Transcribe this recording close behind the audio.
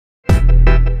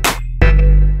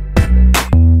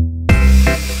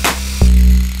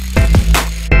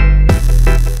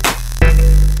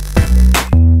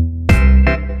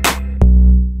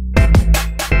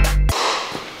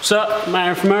What's up,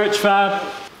 Matt from Urchfab.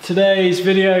 Today's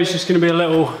video is just going to be a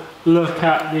little look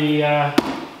at the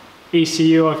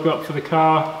ECU I've got for the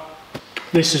car.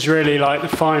 This is really like the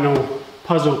final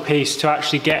puzzle piece to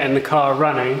actually getting the car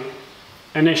running.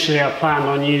 Initially I planned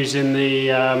on using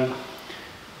the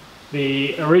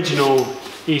original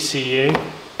ECU.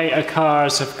 Later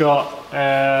cars have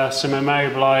got some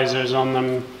immobilizers on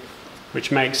them,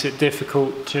 which makes it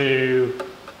difficult to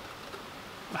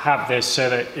have this so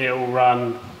that it'll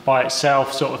run by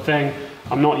itself, sort of thing.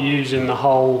 I'm not using the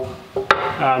whole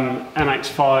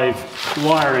MX5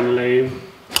 wiring loom.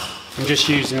 I'm just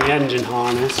using the engine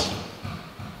harness.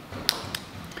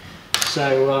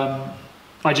 So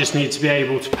I just need to be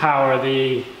able to power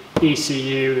the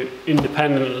ECU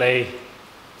independently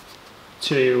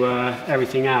to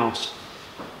everything else.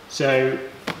 So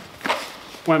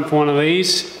went for one of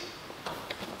these.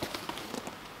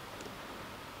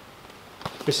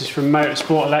 This is from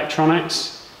Motorsport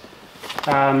Electronics.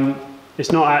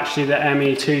 It's not actually the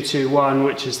ME442,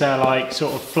 which is their like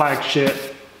sort of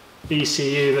flagship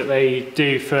ECU that they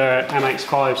do for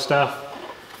MX5 stuff.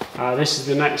 This is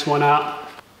the next one up.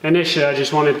 Initially I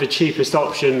just wanted the cheapest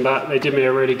option, but they did me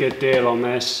a really good deal on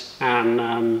this,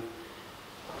 and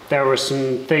there were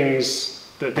some things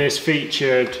that this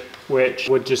featured which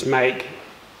would just make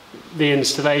the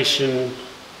installation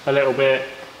a little bit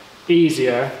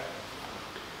easier.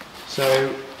 So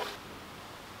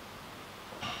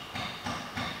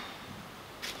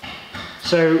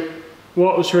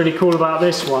what was really cool about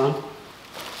this one,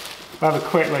 I'll have a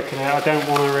quick look at it. I don't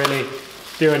want to really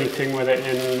do anything with it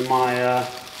in my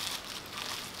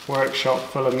workshop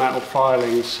full of metal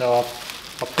filings, so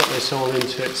I'll put this all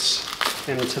into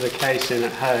the casing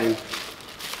at home.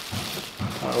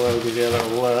 I will give you a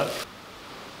little look.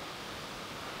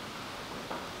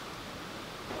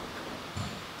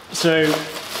 So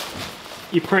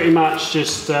you pretty much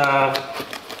just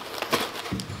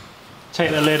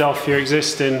take the lid off your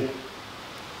existing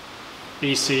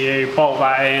ECU, bolt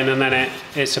that in, and then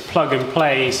it's a plug and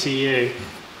play ECU.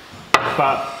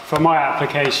 But for my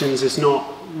applications it's not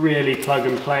really plug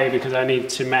and play, because I need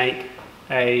to make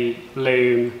a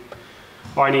loom,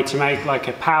 or I need to make like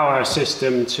a power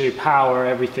system to power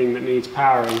everything that needs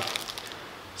powering.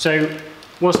 So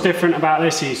what's different about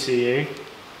this ECU?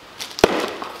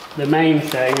 The main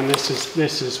thing, and this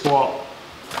is what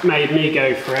made me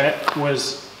go for it,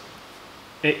 was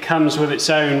it comes with its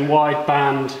own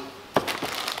wideband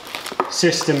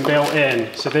system built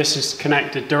in. So this is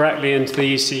connected directly into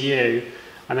the ECU,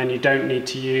 and then you don't need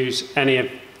to use any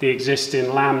of the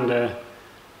existing lambda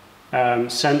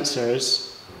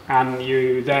sensors, and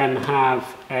you then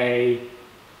have a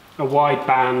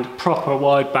wideband, proper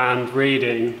wideband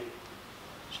reading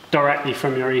directly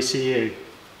from your ECU.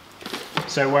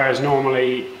 So whereas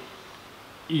normally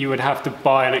you would have to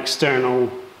buy an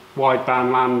external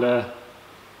wideband lambda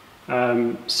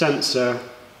sensor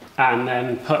and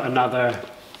then put another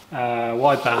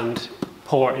wideband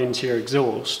port into your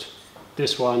exhaust,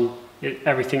 this one,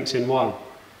 everything's in one.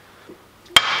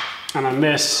 And on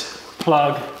this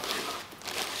plug,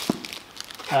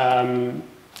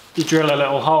 you drill a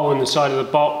little hole in the side of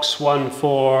the box, one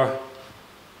for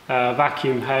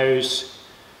vacuum hose,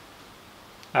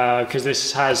 because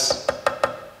this has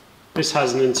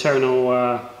an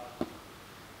internal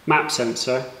map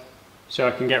sensor, so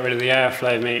I can get rid of the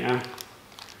airflow meter.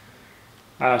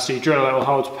 So you drill a little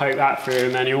hole to poke that through,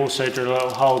 and then you also drill a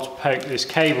little hole to poke this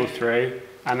cable through,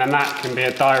 and then that can be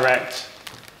a direct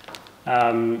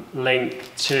link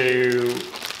to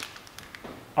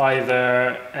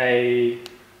either a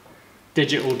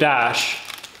digital dash,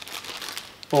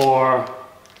 or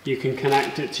you can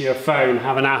connect it to your phone,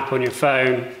 have an app on your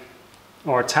phone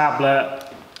or a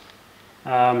tablet,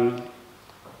 and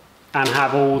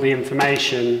have all the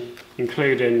information,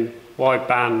 including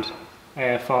wideband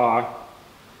AFR,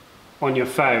 on your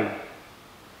phone.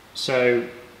 So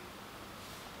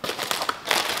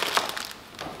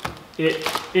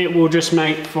it will just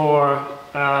make for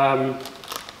a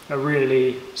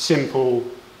really simple,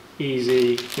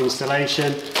 easy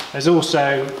installation. There's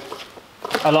also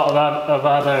a lot of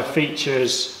other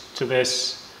features to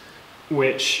this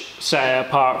which set it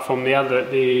apart from the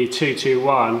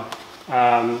 221.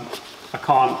 I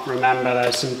can't remember,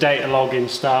 there's some data logging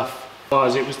stuff.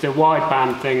 It was the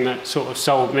wideband thing that sort of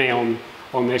sold me on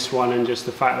this one, and just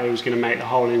the fact that it was going to make the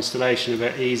whole installation a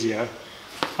bit easier.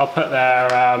 I'll put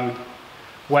their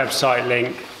website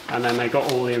link, and then they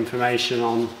got all the information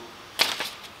on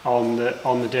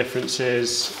the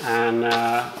differences, and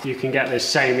you can get this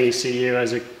same ECU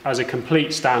as a complete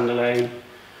standalone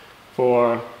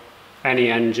for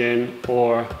any engine,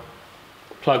 or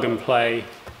plug and play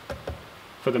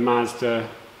for the Mazda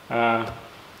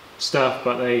stuff,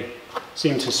 but they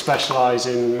seem to specialize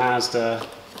in Mazda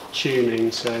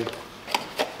tuning, so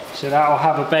that'll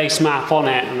have a base map on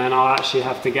it, and then I'll actually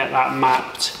have to get that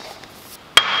mapped.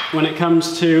 When it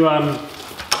comes to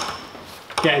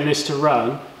getting this to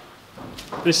run,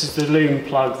 this is the loom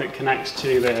plug that connects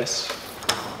to this,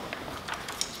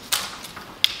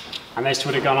 and this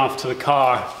would have gone off to the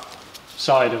car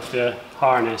side of the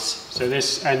harness. So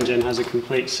this engine has a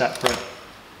complete separate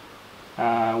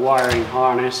wiring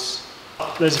harness.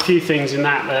 There's a few things in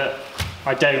that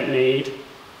I don't need,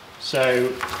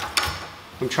 so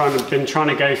I've been trying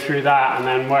to go through that and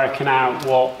then working out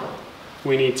what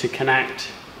we need to connect.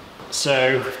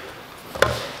 So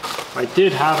I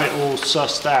did have it all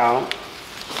sussed out.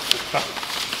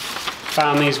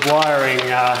 Found these wiring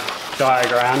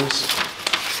diagrams.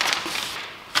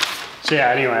 So yeah,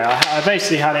 anyway, I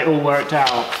basically had it all worked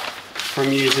out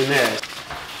from using this.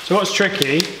 So what's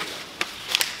tricky,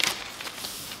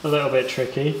 a little bit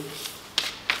tricky,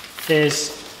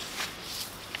 is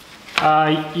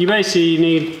you basically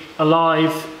need a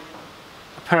live,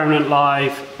 a permanent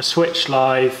live, a switch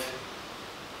live,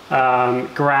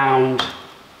 ground,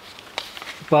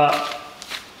 but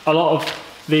a lot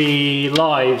of the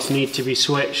lives need to be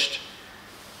switched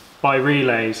by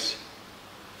relays,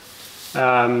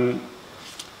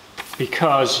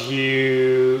 because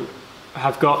you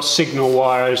have got signal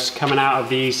wires coming out of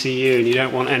the ECU and you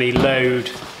don't want any load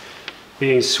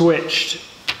being switched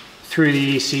through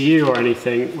the ECU or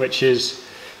anything,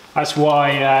 that's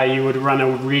why you would run a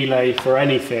relay for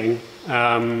anything.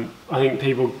 I think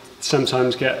people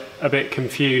sometimes get a bit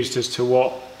confused as to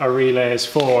what a relay is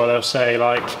for. They'll say,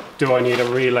 like, do I need a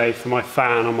relay for my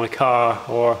fan on my car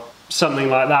or something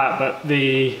like that, but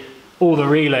all the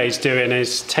relay's doing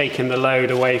is taking the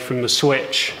load away from the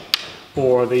switch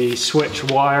or the switch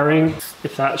wiring,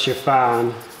 if that's your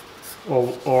fan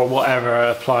or whatever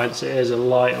appliance it is, a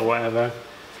light or whatever,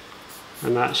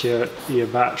 and that's your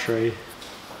battery.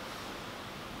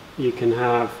 You can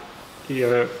have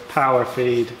your power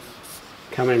feed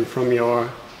coming from your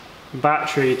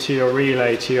battery to your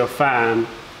relay to your fan,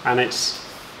 and it's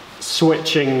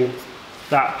switching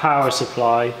that power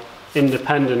supply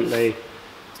independently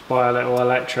by a little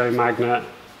electromagnet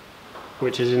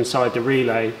which is inside the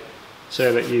relay,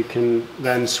 so that you can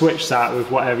then switch that with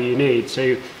whatever you need.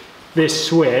 So this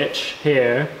switch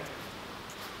here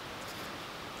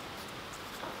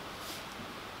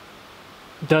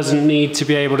doesn't need to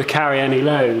be able to carry any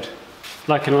load,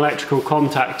 like an electrical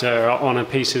contactor on a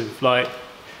piece of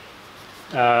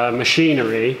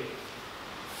machinery.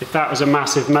 If that was a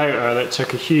massive motor that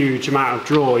took a huge amount of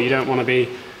draw, you don't want to be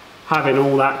having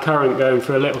all that current going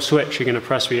through a little switch you're going to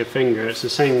press with your finger. It's the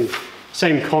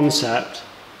same concept.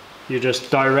 You're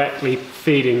just directly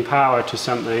feeding power to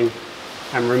something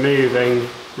and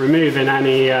removing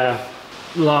any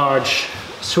large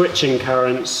switching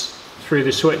currents through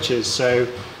the switches. So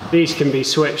these can be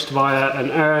switched via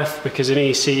an earth, because an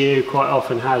ECU quite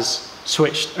often has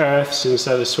switched earths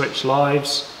instead of switched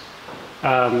lives.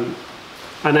 And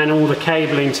then all the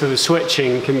cabling to the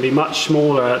switching can be much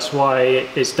smaller. That's why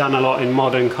it's done a lot in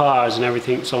modern cars and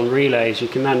everything's on relays. You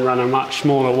can then run a much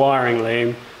smaller wiring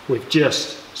loom with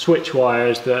just switch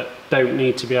wires that don't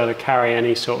need to be able to carry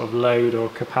any sort of load or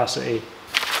capacity.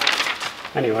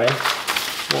 Anyway,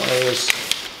 what I was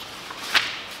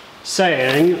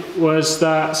saying was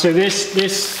that, so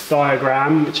this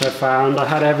diagram which I found, I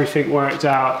had everything worked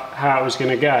out how it was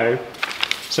going to go.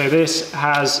 So this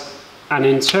has an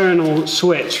internal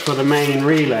switch for the main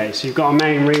relay. So you've got a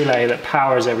main relay that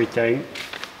powers everything,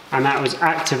 and that was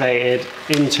activated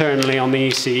internally on the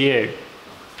ECU.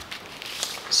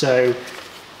 So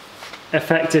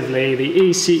effectively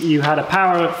you had a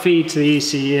power feed to the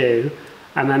ECU,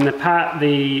 and then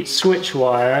the switch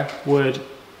wire would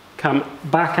come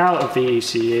back out of the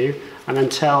ECU and then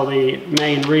tell the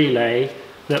main relay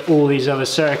that all these other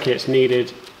circuits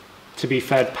needed to be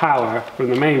fed power from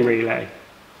the main relay.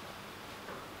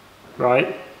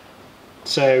 Right?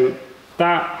 So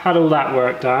that had all that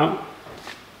worked out.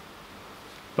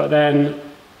 But then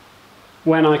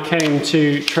when I came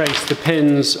to trace the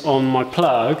pins on my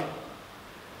plug,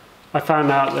 I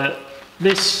found out that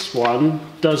this one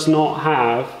does not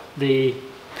have the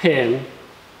pin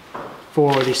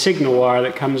for the signal wire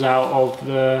that comes out of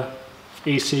the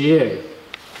ECU.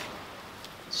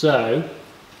 So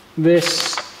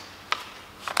this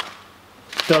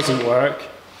doesn't work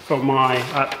for my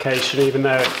application, even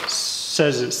though it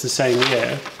says it's the same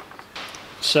year.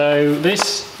 So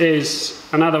this is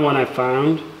another one I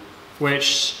found,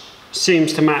 which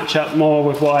seems to match up more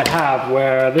with what I have,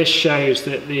 where this shows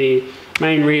that the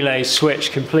main relays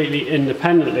switch completely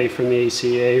independently from the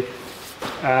ECU.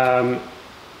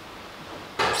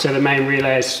 So the main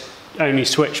relay is only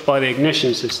switched by the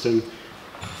ignition system.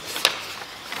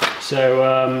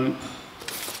 So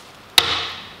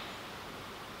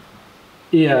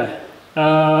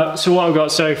so what I've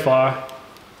got so far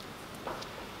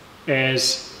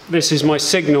is, this is my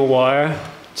signal wire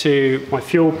to my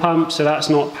fuel pump, so that's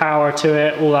not power to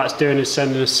it. All that's doing is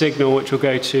sending a signal which will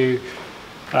go to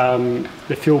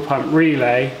the fuel pump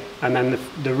relay, and then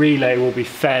the relay will be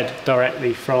fed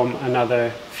directly from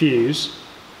another fuse.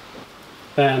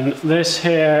 Then this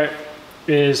here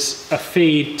is a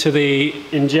feed to the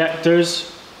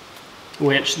injectors,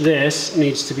 which this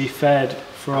needs to be fed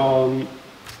from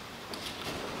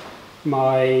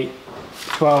my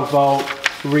 12 volt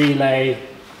relay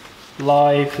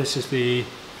live. This is the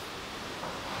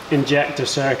injector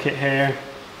circuit here,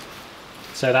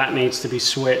 so that needs to be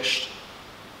switched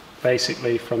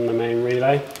basically from the main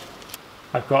relay.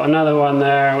 I've got another one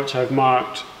there which I've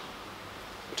marked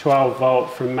 12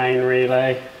 volt from main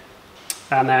relay,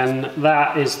 and then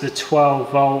that is the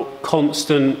 12 volt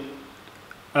constant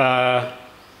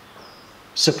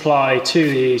supply to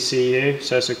the ECU,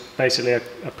 so it's basically a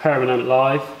permanent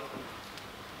live.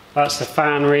 That's the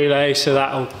fan relay, so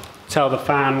that'll tell the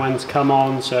fan when to come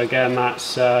on. So again,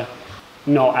 that's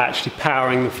not actually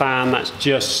powering the fan, that's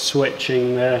just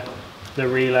switching the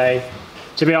relay.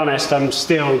 To be honest, I'm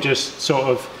still just sort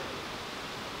of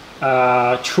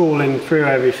trawling through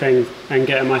everything and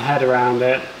getting my head around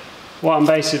it. What I'm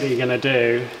basically going to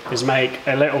do is make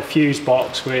a little fuse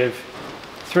box with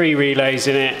 3 relays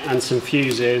in it and some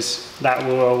fuses that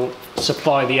will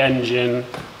supply the engine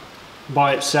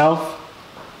by itself.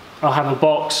 I'll have a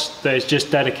box that is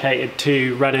just dedicated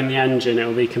to running the engine. It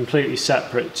will be completely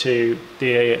separate to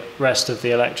the rest of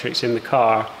the electrics in the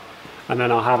car, and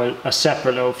then I'll have a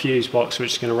separate little fuse box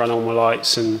which is going to run all my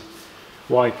lights and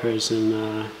wipers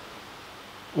and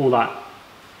all that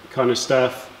kind of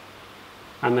stuff.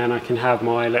 And then I can have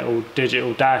my little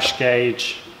digital dash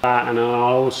gauge, and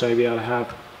I'll also be able to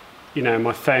have, you know,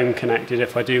 my phone connected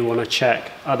if I do want to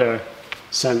check other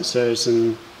sensors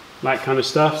and that kind of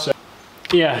stuff. So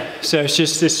yeah, so it's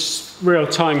just this real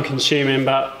time consuming,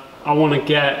 but I want to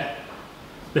get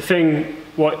the thing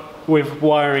with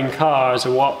wiring cars,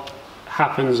 or what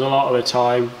happens a lot of the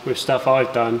time with stuff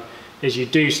I've done, is you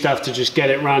do stuff to just get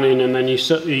it running, and then you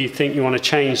think you want to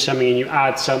change something and you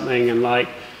add something. And like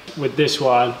with this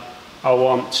one, I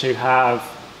want to have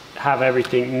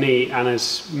everything neat and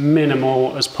as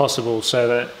minimal as possible, so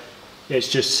that it's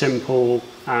just simple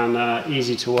and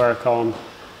easy to work on,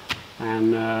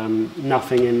 and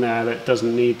nothing in there that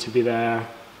doesn't need to be there,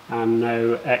 and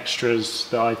no extras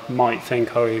that I might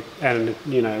think I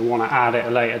want to add at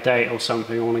a later date or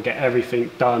something. I want to get everything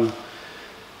done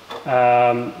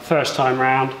first time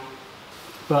round.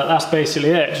 But that's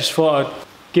basically it. Just thought I'd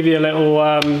give you a little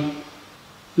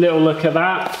look at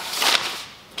that.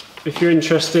 If you're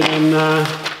interested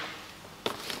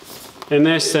in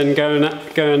this, then go and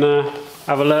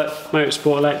have a look.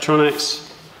 Motorsport Electronics.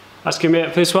 That's going to be it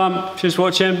for this one. Cheers for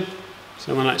watching.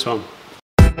 See you on the next one.